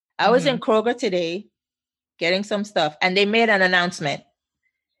I was in Kroger today getting some stuff, and they made an announcement.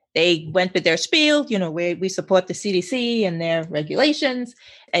 They went with their spiel, where we support the CDC and their regulations.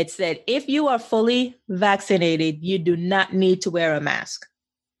 It said, if you are fully vaccinated, you do not need to wear a mask.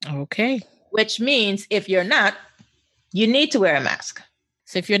 Okay. Which means if you're not, you need to wear a mask.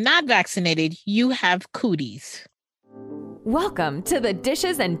 So if you're not vaccinated, you have cooties. Welcome to the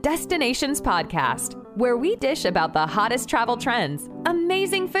Dishes and Destinations podcast, where we dish about the hottest travel trends,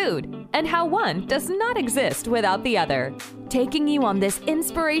 amazing food, and how one does not exist without the other. Taking you on this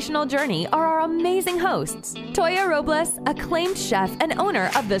inspirational journey are our amazing hosts, Toya Robles, acclaimed chef and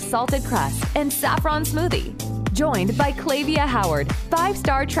owner of the Salted Crust and Saffron Smoothie. Joined by Clavia Howard,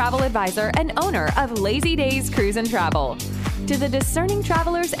 5-star travel advisor and owner of Lazy Days Cruise and Travel. To the discerning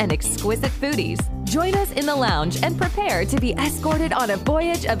travelers and exquisite foodies, join us in the lounge and prepare to be escorted on a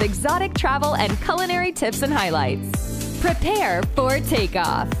voyage of exotic travel and culinary tips and highlights. Prepare for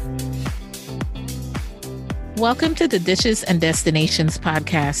takeoff. Welcome to the Dishes and Destinations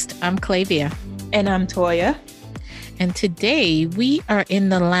podcast. I'm Clavia. And I'm Toya. And today we are in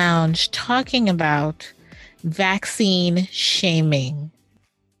the lounge talking about vaccine shaming.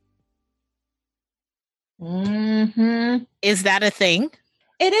 Is that a thing?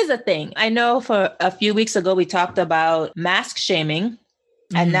 It is a thing. I know for a few weeks ago, we talked about mask shaming.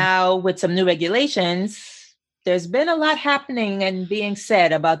 And now with some new regulations, there's been a lot happening and being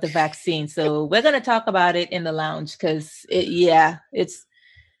said about the vaccine. So we're going to talk about it in the lounge because it's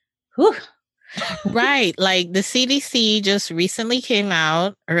whew. Right. Like the CDC just recently came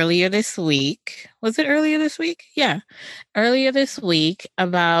out earlier this week. Was it earlier this week? Yeah. Earlier this week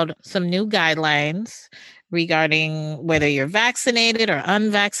about some new guidelines regarding whether you're vaccinated or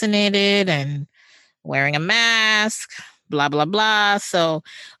unvaccinated and wearing a mask, blah, blah, blah. So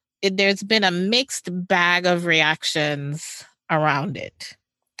there's been a mixed bag of reactions around it.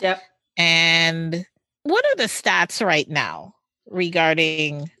 Yep. And what are the stats right now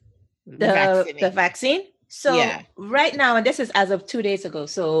regarding the vaccine? So right now, and this is as of 2 days ago,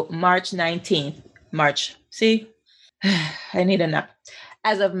 so March 19th, see, I need a nap.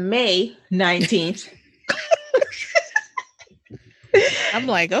 As of May 19th. I'm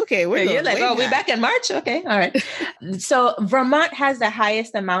like, okay, you're like, we're back in March? Okay, all right. So Vermont has the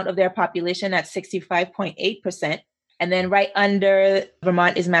highest amount of their population at 65.8%. And then right under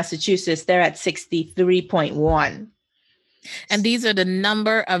Vermont is Massachusetts. They're at 63.1%. And these are the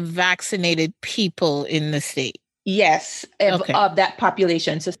number of vaccinated people in the state. Yes, of that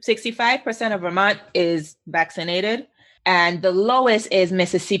population. So 65% of Vermont is vaccinated. And the lowest is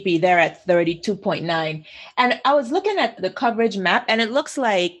Mississippi. They're at 32.9. And I was looking at the coverage map, and it looks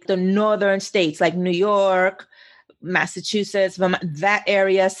like the northern states, like New York, Massachusetts, Vermont, that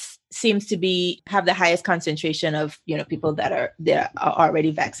area seems to have the highest concentration of, people that are already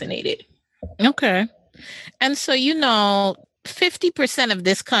vaccinated. Okay. And so, 50% of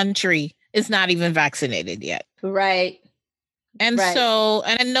this country is not even vaccinated yet. Right. And so,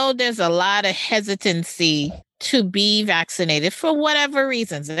 and I know there's a lot of hesitancy to be vaccinated for whatever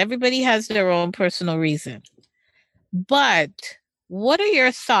reasons. And everybody has their own personal reason. But what are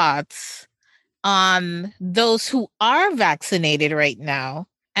your thoughts on those who are vaccinated right now?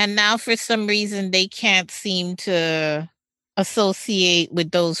 And now for some reason, they can't seem to associate with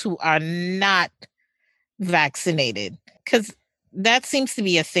those who are not vaccinated, because that seems to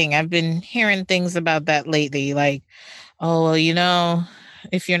be a thing. I've been hearing things about that lately, like, oh,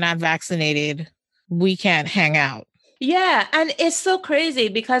 if you're not vaccinated, we can't hang out. Yeah. And it's so crazy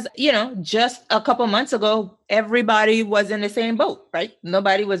because, just a couple months ago, everybody was in the same boat, right?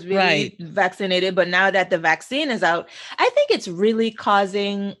 Nobody was really vaccinated. But now that the vaccine is out, I think it's really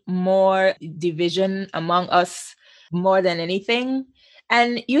causing more division among us more than anything.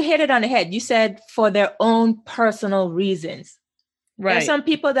 And you hit it on the head. You said for their own personal reasons. Right. There are some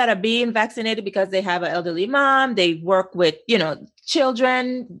people that are being vaccinated because they have an elderly mom. They work with,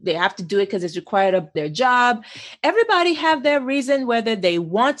 children. They have to do it because it's required of their job. Everybody have their reason, whether they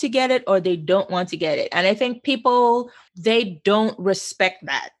want to get it or they don't want to get it. And I think people, they don't respect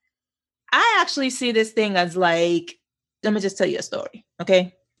that. I actually see this thing as like, let me just tell you a story.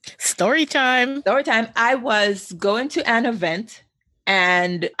 Okay. Story time. I was going to an event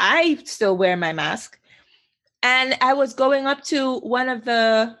and I still wear my mask. And I was going up to one of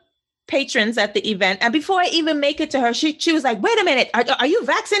the patrons at the event. And before I even make it to her, she was like, wait a minute, are you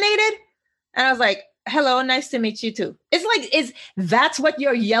vaccinated? And I was like, hello, nice to meet you too. It's like, that's what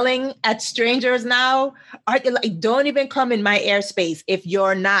you're yelling at strangers now? Don't even come in my airspace if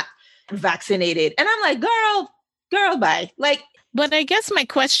you're not vaccinated. And I'm like, girl, bye. Like, but I guess my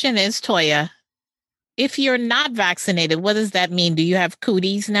question is, Toya, if you're not vaccinated, what does that mean? Do you have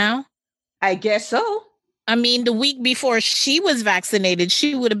cooties now? I guess so. I mean, the week before she was vaccinated,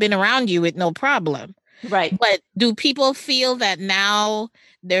 she would have been around you with no problem. Right. But do people feel that now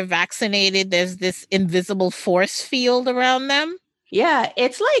they're vaccinated, there's this invisible force field around them? Yeah,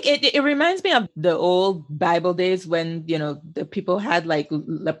 it's like it reminds me of the old Bible days when, the people had like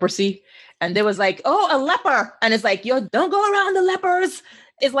leprosy and there was like, oh, a leper. And it's like, yo, don't go around the lepers.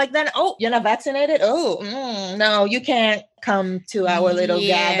 It's like then, oh, you're not vaccinated? Oh, no, you can't come to our little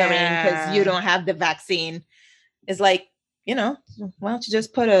gathering because you don't have the vaccine. It's like, why don't you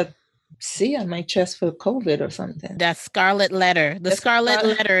just put a C on my chest for COVID or something? That scarlet letter, the scarlet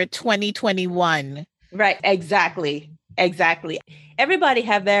letter 2021. Right, exactly. Everybody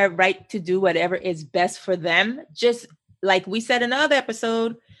have their right to do whatever is best for them. Just like we said in another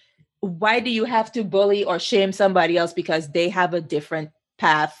episode, why do you have to bully or shame somebody else because they have a different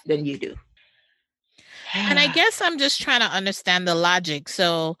path than you do? And I guess I'm just trying to understand the logic.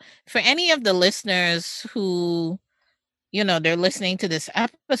 So for any of the listeners who, they're listening to this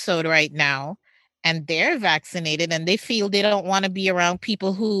episode right now and they're vaccinated and they feel they don't want to be around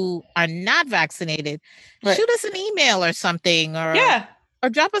people who are not vaccinated, right, shoot us an email or something, or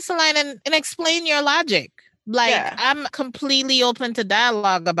drop us a line and explain your logic. Like, I'm completely open to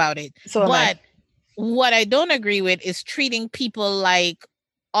dialogue about it. But what I don't agree with is treating people like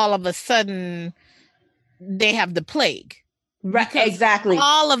all of a sudden they have the plague. Right, exactly.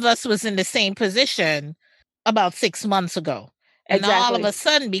 All of us was in the same position about 6 months ago. And all of a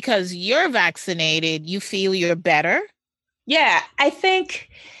sudden, because you're vaccinated, you feel you're better? Yeah, I think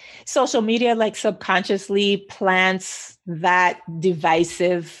social media like subconsciously plants that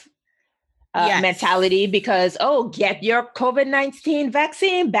divisive mentality because, get your COVID-19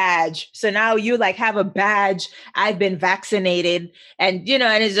 vaccine badge. So now you like have a badge, I've been vaccinated. And,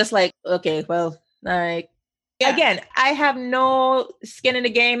 and it's just like, okay, well, like, again, I have no skin in the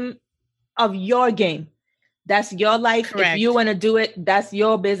game of your game. That's your life. Correct. If you want to do it, that's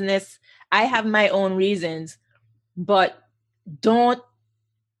your business. I have my own reasons, but don't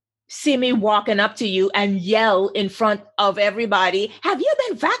see me walking up to you and yell in front of everybody, have you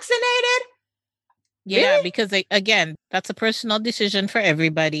been vaccinated? Yeah, really? Because again, that's a personal decision for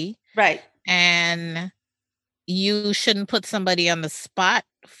everybody. Right. And you shouldn't put somebody on the spot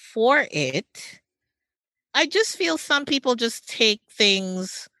for it. I just feel some people just take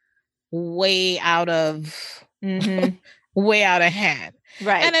things way out of hand.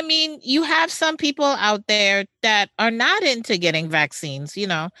 Right. And I mean, you have some people out there that are not into getting vaccines.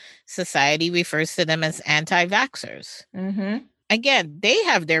 Society refers to them as anti-vaxxers. Mm-hmm. Again, they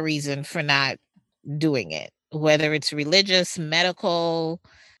have their reason for not doing it, whether it's religious, medical,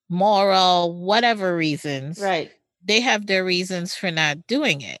 moral, whatever reasons. Right. They have their reasons for not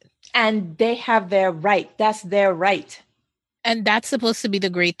doing it. And they have their right. That's their right. And that's supposed to be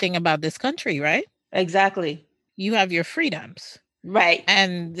the great thing about this country, right? Exactly. You have your freedoms. Right.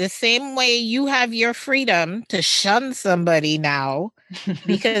 And the same way you have your freedom to shun somebody now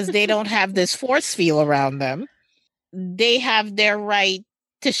because they don't have this force field around them, they have their right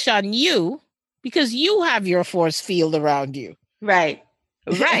to shun you because you have your force field around you. Right.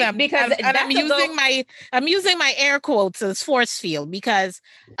 Right. I'm using my air quotes as force field because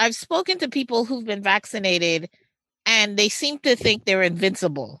I've spoken to people who've been vaccinated and they seem to think they're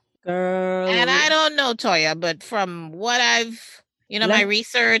invincible. Girl. And I don't know, Toya, but from what I've, my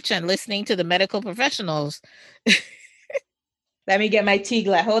research and listening to the medical professionals. Let me get my tea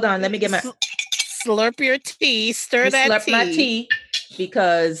glass. Hold on. Let me get my... Slurp your tea. Stir that slurp tea. my tea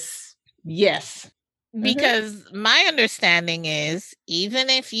because, yes. Because my understanding is even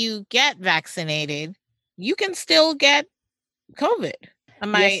if you get vaccinated, you can still get COVID.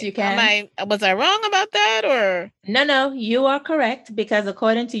 Yes, you can. Was I wrong about that or? No, you are correct because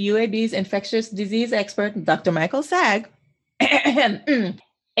according to UAB's infectious disease expert, Dr. Michael Sagg,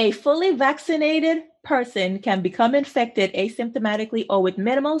 a fully vaccinated person can become infected asymptomatically or with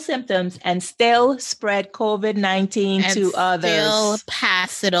minimal symptoms and still spread COVID-19 to others. Still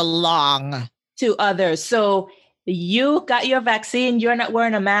pass it along to others. So you got your vaccine, you're not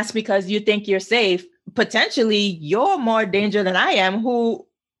wearing a mask because you think you're safe. Potentially you're more danger than I am who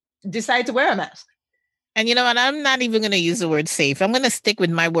decide to wear a mask. And you know what? I'm not even going to use the word safe. I'm going to stick with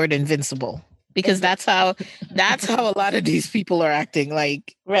my word invincible because that's how a lot of these people are acting,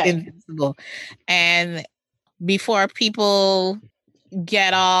 like invincible. And before people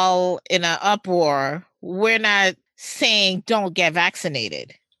get all in an uproar, we're not saying don't get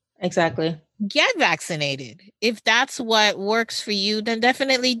vaccinated. Exactly. Get vaccinated. If that's what works for you, then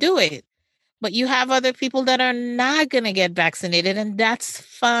definitely do it. But you have other people that are not going to get vaccinated, and that's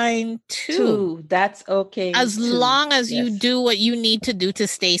fine too. That's okay. As long as you do what you need to do to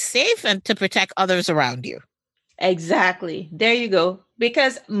stay safe and to protect others around you. Exactly. There you go.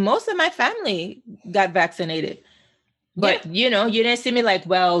 Because most of my family got vaccinated. But, you didn't see me like,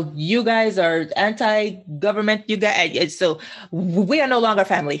 well, you guys are anti-government. You guys, so we are no longer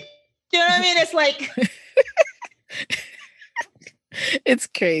family. You know what I mean? It's like... It's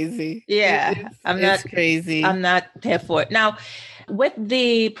crazy. Yeah. It's crazy. I'm not here for it. Now, with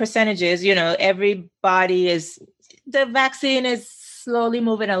the percentages, everybody the vaccine is slowly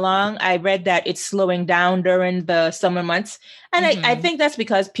moving along. I read that it's slowing down during the summer months. And I think that's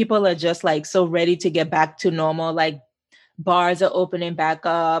because people are just like so ready to get back to normal. Like bars are opening back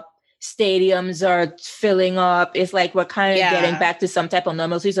up. Stadiums are filling up. It's like we're kind of getting back to some type of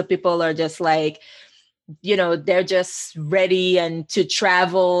normalcy. So people are just like, they're just ready and to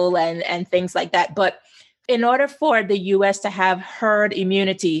travel and things like that. But in order for the US to have herd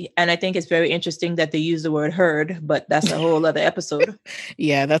immunity, and I think it's very interesting that they use the word herd, but that's a whole other episode.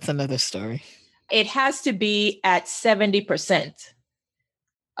 Yeah, that's another story. It has to be at 70%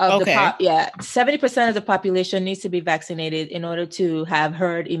 of 70% of the population needs to be vaccinated in order to have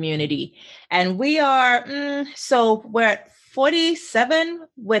herd immunity. And we are, so we're at 47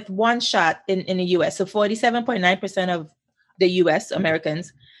 with one shot in the US. So 47.9% of the US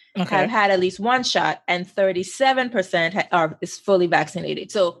Americans have had at least one shot, and 37% is fully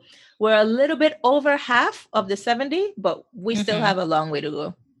vaccinated. So we're a little bit over half of the 70, but we still have a long way to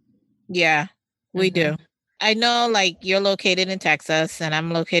go. Yeah, we do. I know like you're located in Texas and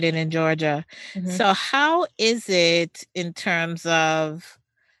I'm located in Georgia. So how is it in terms of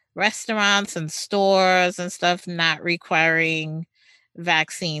restaurants and stores and stuff not requiring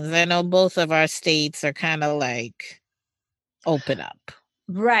vaccines? I know both of our states are kind of like open up.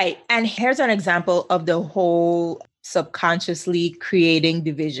 Right. And here's an example of the whole subconsciously creating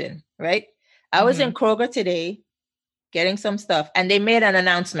division, right? I was in Kroger today getting some stuff and they made an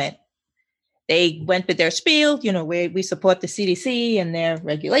announcement. They went with their spiel, we support the CDC and their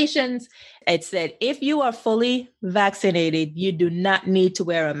regulations. It said, if you are fully vaccinated, you do not need to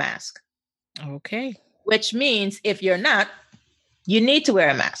wear a mask. Okay. Which means if you're not, you need to wear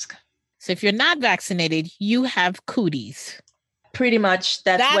a mask. So if you're not vaccinated, you have cooties. Pretty much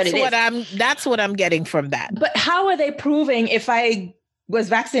that's what it is. That's what I'm getting from that. But how are they proving if I was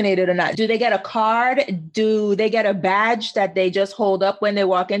vaccinated or not? Do they get a card? Do they get a badge that they just hold up when they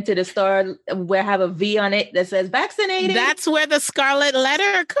walk into the store where have a V on it that says vaccinated? That's where the scarlet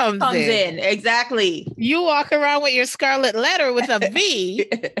letter comes in. Exactly. You walk around with your scarlet letter with a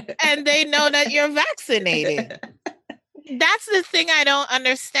V and they know that you're vaccinated. That's the thing I don't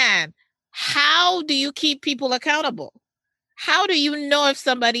understand. How do you keep people accountable? How do you know if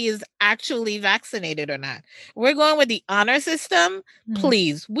somebody is actually vaccinated or not? We're going with the honor system.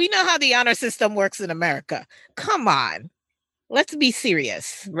 Please. We know how the honor system works in America. Come on. Let's be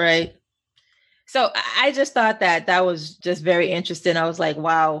serious. Right. So I just thought that was just very interesting. I was like,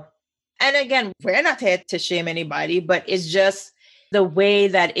 wow. And again, we're not here to shame anybody, but it's just the way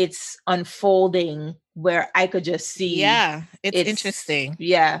that it's unfolding where I could just see. Yeah, it's interesting.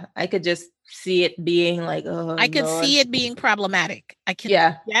 Yeah, I could just see it being like, oh, I could see it being problematic. I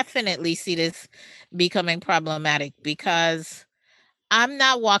can definitely see this becoming problematic because I'm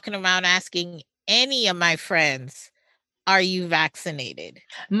not walking around asking any of my friends, are you vaccinated?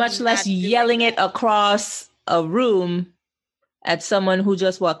 Much less yelling it across a room at someone who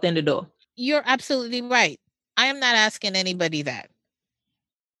just walked in the door. You're absolutely right. I am not asking anybody that.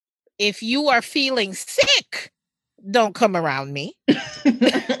 If you are feeling sick, don't come around me.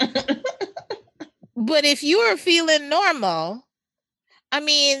 But if you are feeling normal, I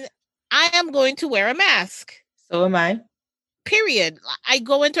mean, I am going to wear a mask. So am I. Period. I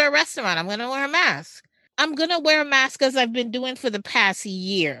go into a restaurant, I'm going to wear a mask. I'm going to wear a mask as I've been doing for the past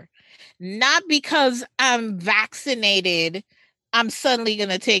year. Not because I'm vaccinated, I'm suddenly going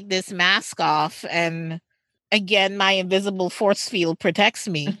to take this mask off and again, my invisible force field protects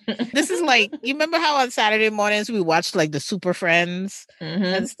me. This is like, you remember how on Saturday mornings we watched like the Super Friends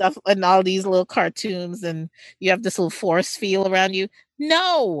and stuff and all these little cartoons and you have this little force field around you?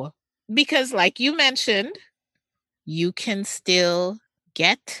 No, because like you mentioned, you can still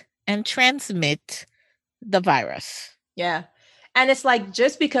get and transmit the virus. Yeah. And it's like,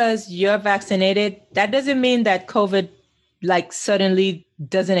 just because you're vaccinated, that doesn't mean that COVID like suddenly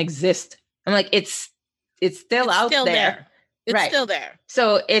doesn't exist. I'm like, it's still out there. It's still there.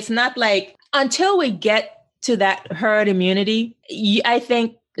 So it's not like until we get to that herd immunity, I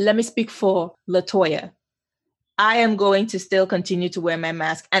think, let me speak for LaToya. I am going to still continue to wear my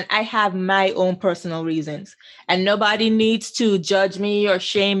mask, and I have my own personal reasons, and nobody needs to judge me or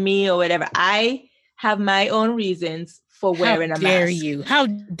shame me or whatever. I have my own reasons for wearing a mask. How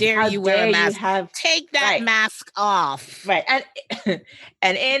dare you wear a mask? Take that mask off. Right. And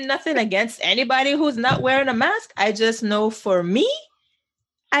ain't nothing against anybody who's not wearing a mask. I just know for me,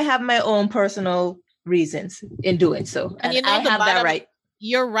 I have my own personal reasons in doing so. And I have that right.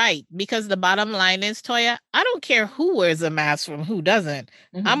 You're right. Because the bottom line is, Toya, I don't care who wears a mask from who doesn't.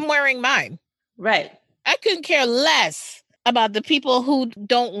 Mm-hmm. I'm wearing mine. Right. I couldn't care less about the people who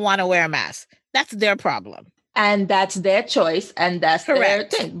don't want to wear a mask. That's their problem. And that's their choice. And that's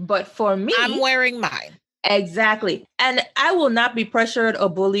correct. Their thing. But for me, I'm wearing mine. Exactly. And I will not be pressured or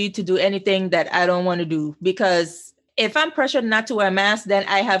bullied to do anything that I don't want to do, because if I'm pressured not to wear a mask, then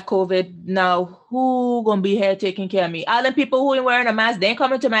I have COVID. Now, who gonna be here taking care of me? All the people who ain't wearing a mask, they ain't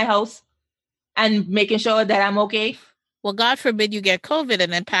coming to my house and making sure that I'm okay. Well, God forbid you get COVID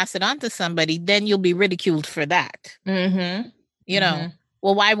and then pass it on to somebody, then you'll be ridiculed for that. Mm-hmm. You know,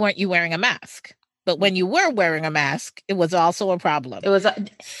 well, why weren't you wearing a mask? But when you were wearing a mask, it was also a problem. It was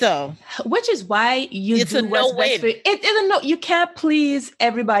so, which is why you do what's best for you. It isn't no. You can't please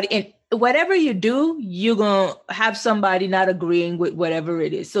everybody, and whatever you do, you're gonna have somebody not agreeing with whatever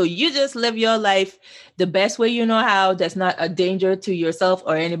it is. So you just live your life the best way you know how. That's not a danger to yourself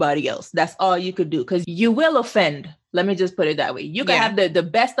or anybody else. That's all you could do, because you will offend. Let me just put it that way. You can have the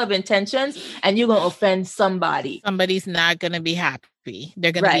best of intentions, and you're gonna offend somebody. Somebody's not gonna be happy.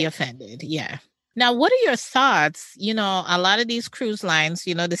 They're gonna be offended. Yeah. Now, what are your thoughts? You know, a lot of these cruise lines,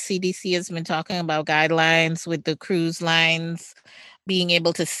 you know, the CDC has been talking about guidelines with the cruise lines being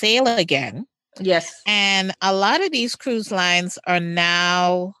able to sail again. Yes. And a lot of these cruise lines are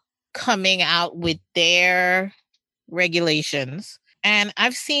now coming out with their regulations. And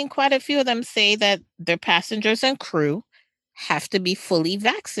I've seen quite a few of them say that their passengers and crew have to be fully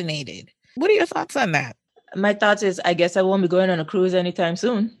vaccinated. What are your thoughts on that? My thoughts is, I guess I won't be going on a cruise anytime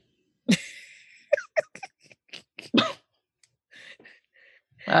soon.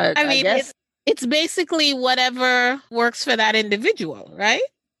 I mean, it's basically whatever works for that individual, right?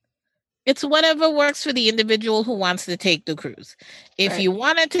 It's whatever works for the individual who wants to take the cruise. If you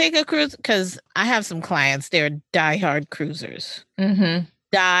want to take a cruise, because I have some clients, they're diehard cruisers. Mm-hmm.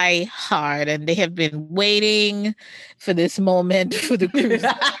 Die hard, and they have been waiting for this moment for the cruise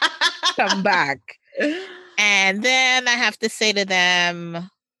to come back. And then I have to say to them,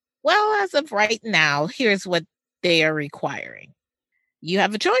 well, as of right now, here's what they are requiring. You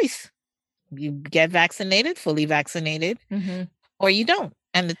have a choice. You get vaccinated, fully vaccinated, or you don't.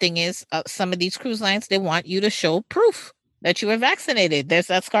 And the thing is, some of these cruise lines, they want you to show proof that you are vaccinated. There's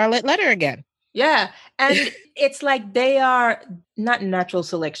that scarlet letter again. Yeah. And it's like they are not natural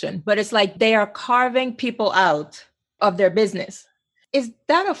selection, but it's like they are carving people out of their business. Is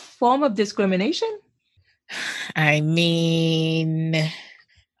that a form of discrimination? I mean,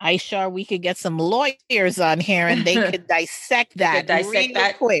 we could get some lawyers on here and they could dissect that.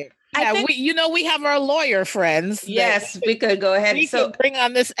 Quick. Yeah, we have our lawyer friends. Yes, we could go ahead. We could bring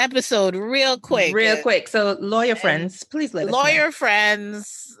on this episode real quick. So lawyer friends, please let us know. Lawyer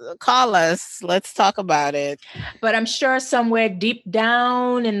friends, call us. Let's talk about it. But I'm sure somewhere deep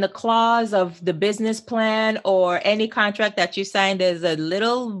down in the clause of the business plan or any contract that you signed, there's a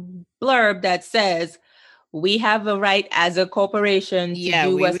little blurb that says, we have a right as a corporation to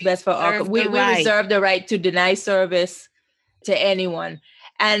do what's best for our. We reserve the right to deny service to anyone.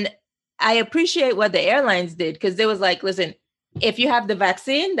 And I appreciate what the airlines did, because they was like, listen, if you have the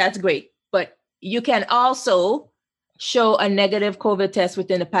vaccine, that's great. But you can also show a negative COVID test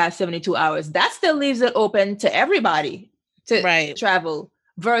within the past 72 hours. That still leaves it open to everybody to travel.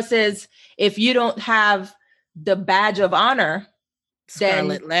 Versus if you don't have the badge of honor,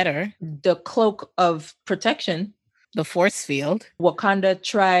 scarlet letter, the cloak of protection, the force field, Wakanda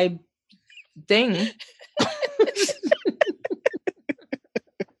tribe thing.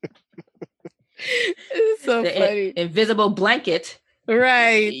 It's so funny. Invisible blanket.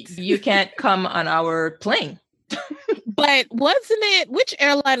 Right. You can't come on our plane. But wasn't it, which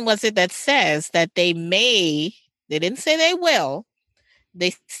airline was it that says that they didn't say they will,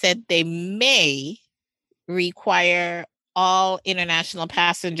 they said they may require all international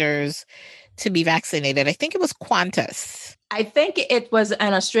passengers to be vaccinated? I think it was Qantas. I think it was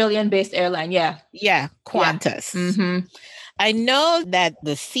an Australian-based airline. Yeah. Yeah, Qantas. Yeah. Mm-hmm. I know that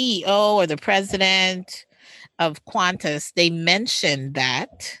the CEO or the president of Qantas, they mentioned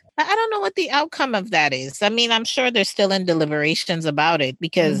that I don't know what the outcome of that is. I mean, I'm sure they're still in deliberations about it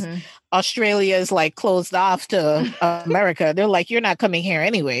because Australia is like closed off to America. They're like, you're not coming here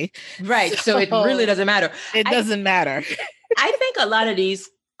anyway. Right. So it really doesn't matter. It doesn't matter. I think a lot of these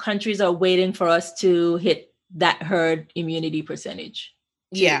countries are waiting for us to hit that herd immunity percentage.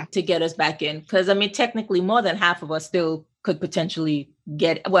 To get us back in. Because, I mean, technically more than half of us still could potentially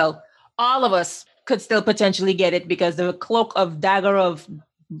get, well, all of us could still potentially get it because the cloak of dagger of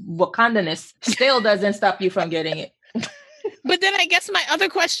Wakandaness still doesn't stop you from getting it. But then I guess my other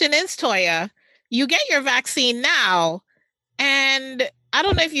question is, Toya, you get your vaccine now, and I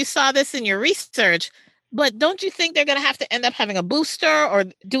don't know if you saw this in your research, but don't you think they're going to have to end up having a booster or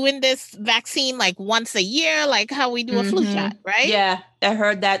doing this vaccine like once a year, like how we do a flu shot, right? Yeah, I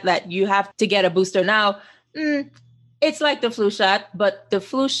heard that you have to get a booster. Now, it's like the flu shot, but the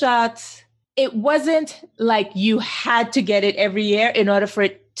flu shot, it wasn't like you had to get it every year in order for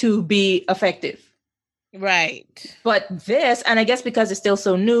it to be effective. Right. But this, and I guess because it's still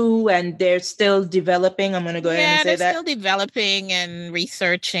so new and they're still developing, I'm going to go ahead and say that. Yeah, they're still developing and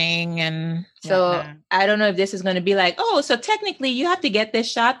researching. And so I don't know if this is going to be like, oh, so technically you have to get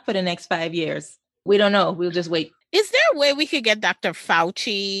this shot for the next 5 years. We don't know. We'll just wait. Is there a way we could get Dr.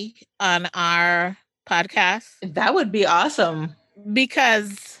 Fauci on our podcast? That would be awesome.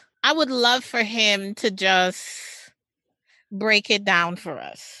 Because I would love for him to just break it down for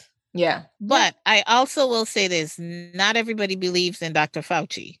us. Yeah. But I also will say this, not everybody believes in Dr.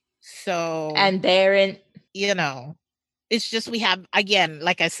 Fauci. So, and therein, it's just we have, again,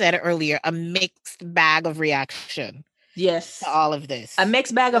 like I said earlier, a mixed bag of reaction. Yes. To all of this. A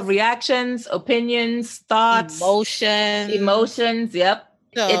mixed bag of reactions, opinions, thoughts. Emotions. Yep.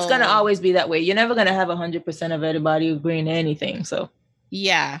 So, it's going to always be that way. You're never going to have 100% of everybody agreeing to anything. So.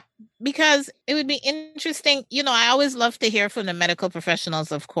 Yeah, because it would be interesting. I always love to hear from the medical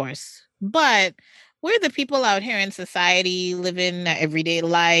professionals, of course, but we're the people out here in society living everyday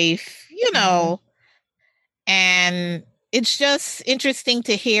life, and it's just interesting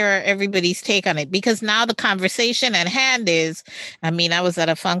to hear everybody's take on it because now the conversation at hand is, I was at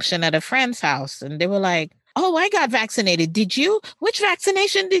a function at a friend's house and they were like, oh, I got vaccinated. Did you? Which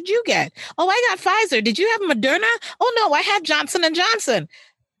vaccination did you get? Oh, I got Pfizer. Did you have Moderna? Oh, no, I had Johnson & Johnson.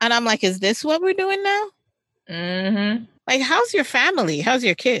 And I'm like, is this what we're doing now? Mm-hmm. Like, how's your family? How's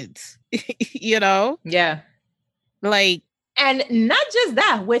your kids? Yeah. Like, and not just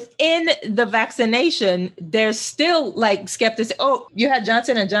that, within the vaccination, there's still like skeptics. Oh, you had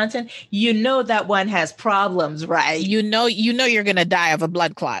Johnson & Johnson. That one has problems, right? You're going to die of a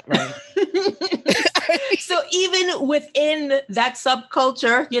blood clot, right? So even within that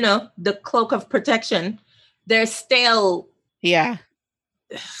subculture, the cloak of protection, there's still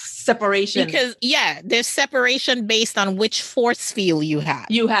separation. Because there's separation based on which force field you have.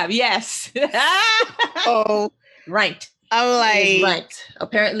 Yes. Oh, right. I'm like, right.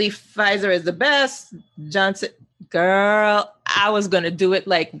 Apparently Pfizer is the best. Johnson, girl, I was going to do it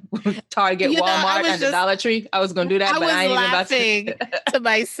like Target, Walmart, and the Dollar Tree. I was going to do that, but I ain't even about to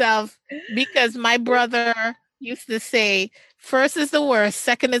myself because my brother used to say, first is the worst,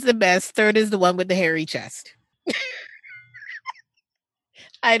 second is the best, third is the one with the hairy chest.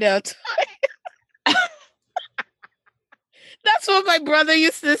 I know. That's what my brother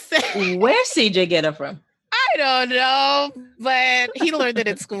used to say. Where's CJ get it from? I don't know, but he learned it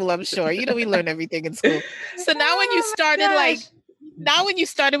in school, I'm sure. We learn everything in school. So now when you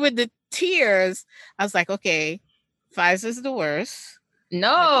started with the tears, I was like, okay, Pfizer's the worst.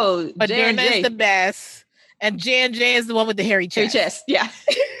 No, Moderna is the best. And J&J is the one with the hairy chest. Yeah.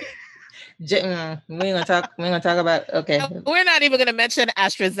 We ain't gonna talk about, okay. We're not even gonna mention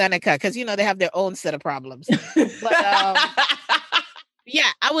AstraZeneca because they have their own set of problems. But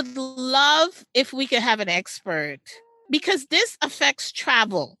I would love if we could have an expert because this affects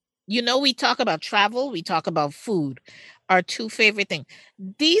travel. We talk about travel, we talk about food, our two favorite things.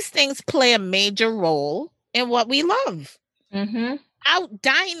 These things play a major role in what we love. Mm-hmm. Out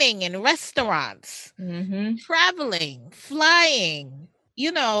dining in restaurants, traveling, flying.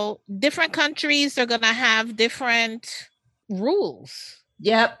 Different countries are going to have different rules.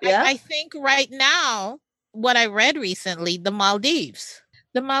 Yep. I think right now, what I read recently, the Maldives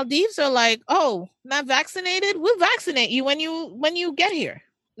are like, oh, not vaccinated? We'll vaccinate you when you get here.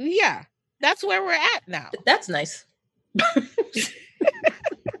 Yeah, that's where we're at now. That's nice.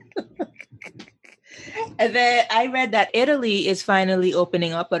 And then I read that Italy is finally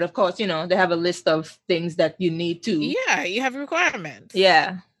opening up, but of course, they have a list of things that you need to. Yeah, you have requirements.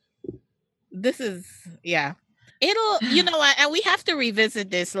 Yeah. It'll, and we have to revisit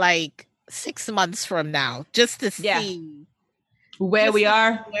this like 6 months from now just to see Where we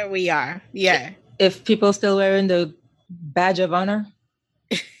are? Where we are. Yeah. If people still wearing the badge of honor.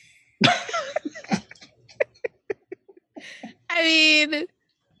 I mean,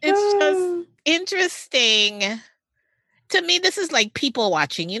 it's just interesting. To me, this is like people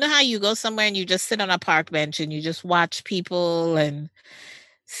watching. You know how you go somewhere and you just sit on a park bench and you just watch people and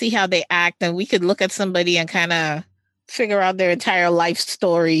see how they act. And we could look at somebody and kind of figure out their entire life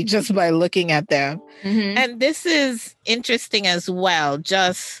story just by looking at them. Mm-hmm. And this is interesting as well,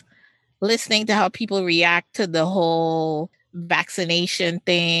 just listening to how people react to the whole vaccination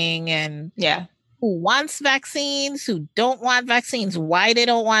thing and who wants vaccines, who don't want vaccines, why they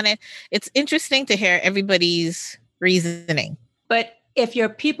don't want it. It's interesting to hear everybody's reasoning. But if you're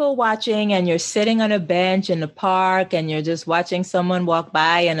people watching and you're sitting on a bench in the park and you're just watching someone walk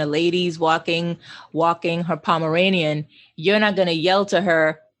by and a lady's walking her Pomeranian, you're not going to yell to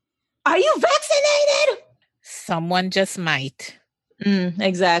her, "Are you vaccinated?" Someone just might.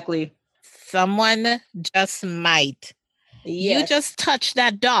 Exactly. Someone just might. Yes. You just touched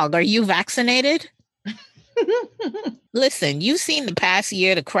that dog. Are you vaccinated? Listen, you've seen the past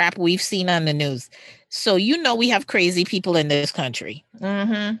year, the crap we've seen on the news. So you know we have crazy people in this country.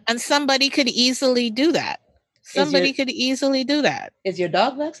 Mm-hmm. And somebody could easily do that. Is your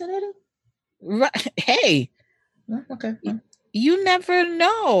dog vaccinated? Right. Hey. Okay. You never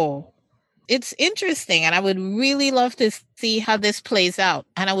know. It's interesting. And I would really love to see how this plays out.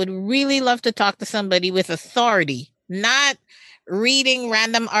 And I would really love to talk to somebody with authority. Not reading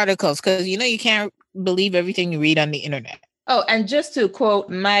random articles, because you can't believe everything you read on the internet. Oh, and just to quote,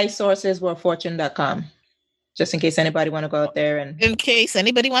 my sources were fortune.com. Just in case anybody want to go out there and... In case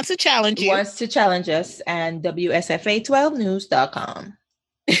anybody wants to challenge you. Wants to challenge us, and WSFA12news.com.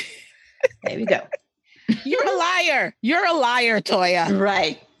 There we go. You're a liar. You're a liar, Toya.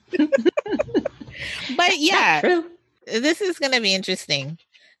 Right. But yeah, true. This is going to be interesting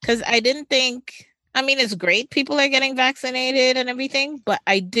because I didn't think... I mean, it's great people are getting vaccinated and everything, but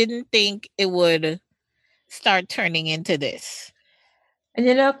I didn't think it would start turning into this.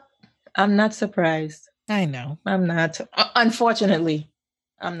 And I'm not surprised. I know. I'm not. Unfortunately,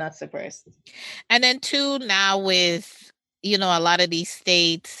 I'm not surprised. And then too, now with, a lot of these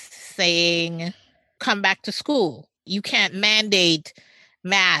states saying, come back to school. You can't mandate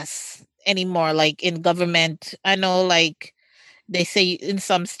masks anymore, like in government. I know, like, they say in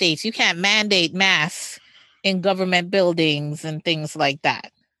some states, you can't mandate masks in government buildings and things like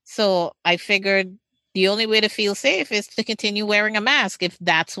that. So I figured the only way to feel safe is to continue wearing a mask if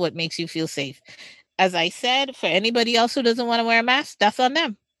that's what makes you feel safe. As I said, for anybody else who doesn't want to wear a mask, that's on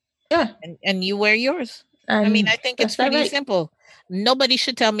them. Yeah. And you wear yours. I mean, I think it's pretty simple. Nobody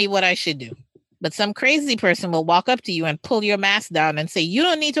should tell me what I should do. But some crazy person will walk up to you and pull your mask down and say, you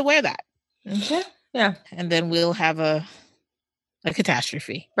don't need to wear that. Okay. Yeah. And then we'll have a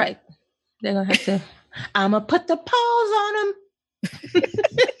catastrophe. Right. They're going to have to, I'm going to put the paws on them.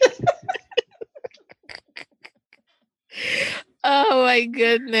 Oh my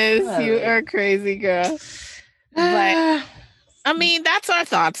goodness. You are crazy, girl. But I mean, that's our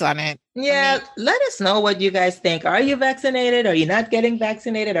thoughts on it. Yeah. Let us know what you guys think. Are you vaccinated? Are you not getting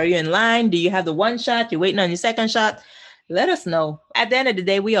vaccinated? Are you in line? Do you have the one shot? You're waiting on your second shot? Let us know. At the end of the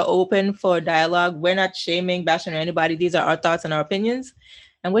day, we are open for dialogue. We're not shaming, bashing anybody. These are our thoughts and our opinions.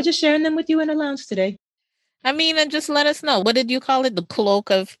 And we're just sharing them with you in the lounge today. I mean, and just let us know. What did you call it? The cloak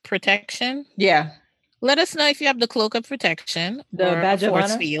of protection? Yeah. Let us know if you have the cloak of protection. The badge of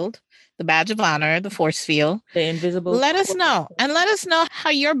honor. Field. The badge of honor, the force field. The invisible. Let us know. And let us know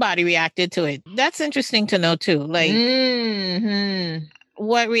how your body reacted to it. That's interesting to know too. Like,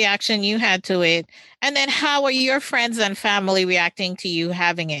 what reaction you had to it. And then how are your friends and family reacting to you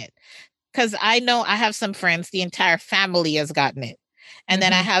having it? Because I know I have some friends, the entire family has gotten it. And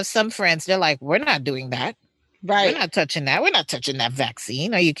then I have some friends, they're like, we're not doing that. Right. We're not touching that. We're not touching that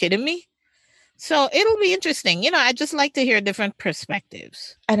vaccine. Are you kidding me? So it'll be interesting. I just like to hear different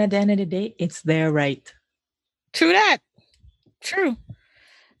perspectives. And at the end of the day, it's their right. True that. True.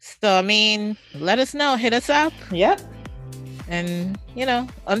 So, I mean, let us know. Hit us up. Yep. And,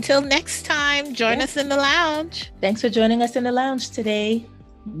 until next time, join us in the lounge. Thanks for joining us in the lounge today.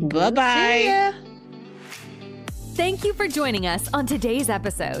 Bye-bye. Thank you for joining us on today's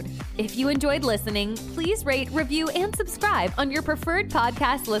episode. If you enjoyed listening, please rate, review, and subscribe on your preferred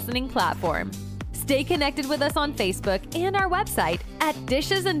podcast listening platform. Stay connected with us on Facebook and our website at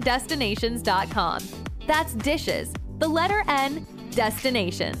dishesanddestinations.com. That's dishes, the letter N,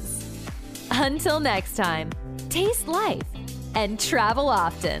 destinations. Until next time, taste life and travel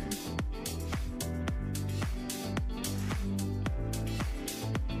often.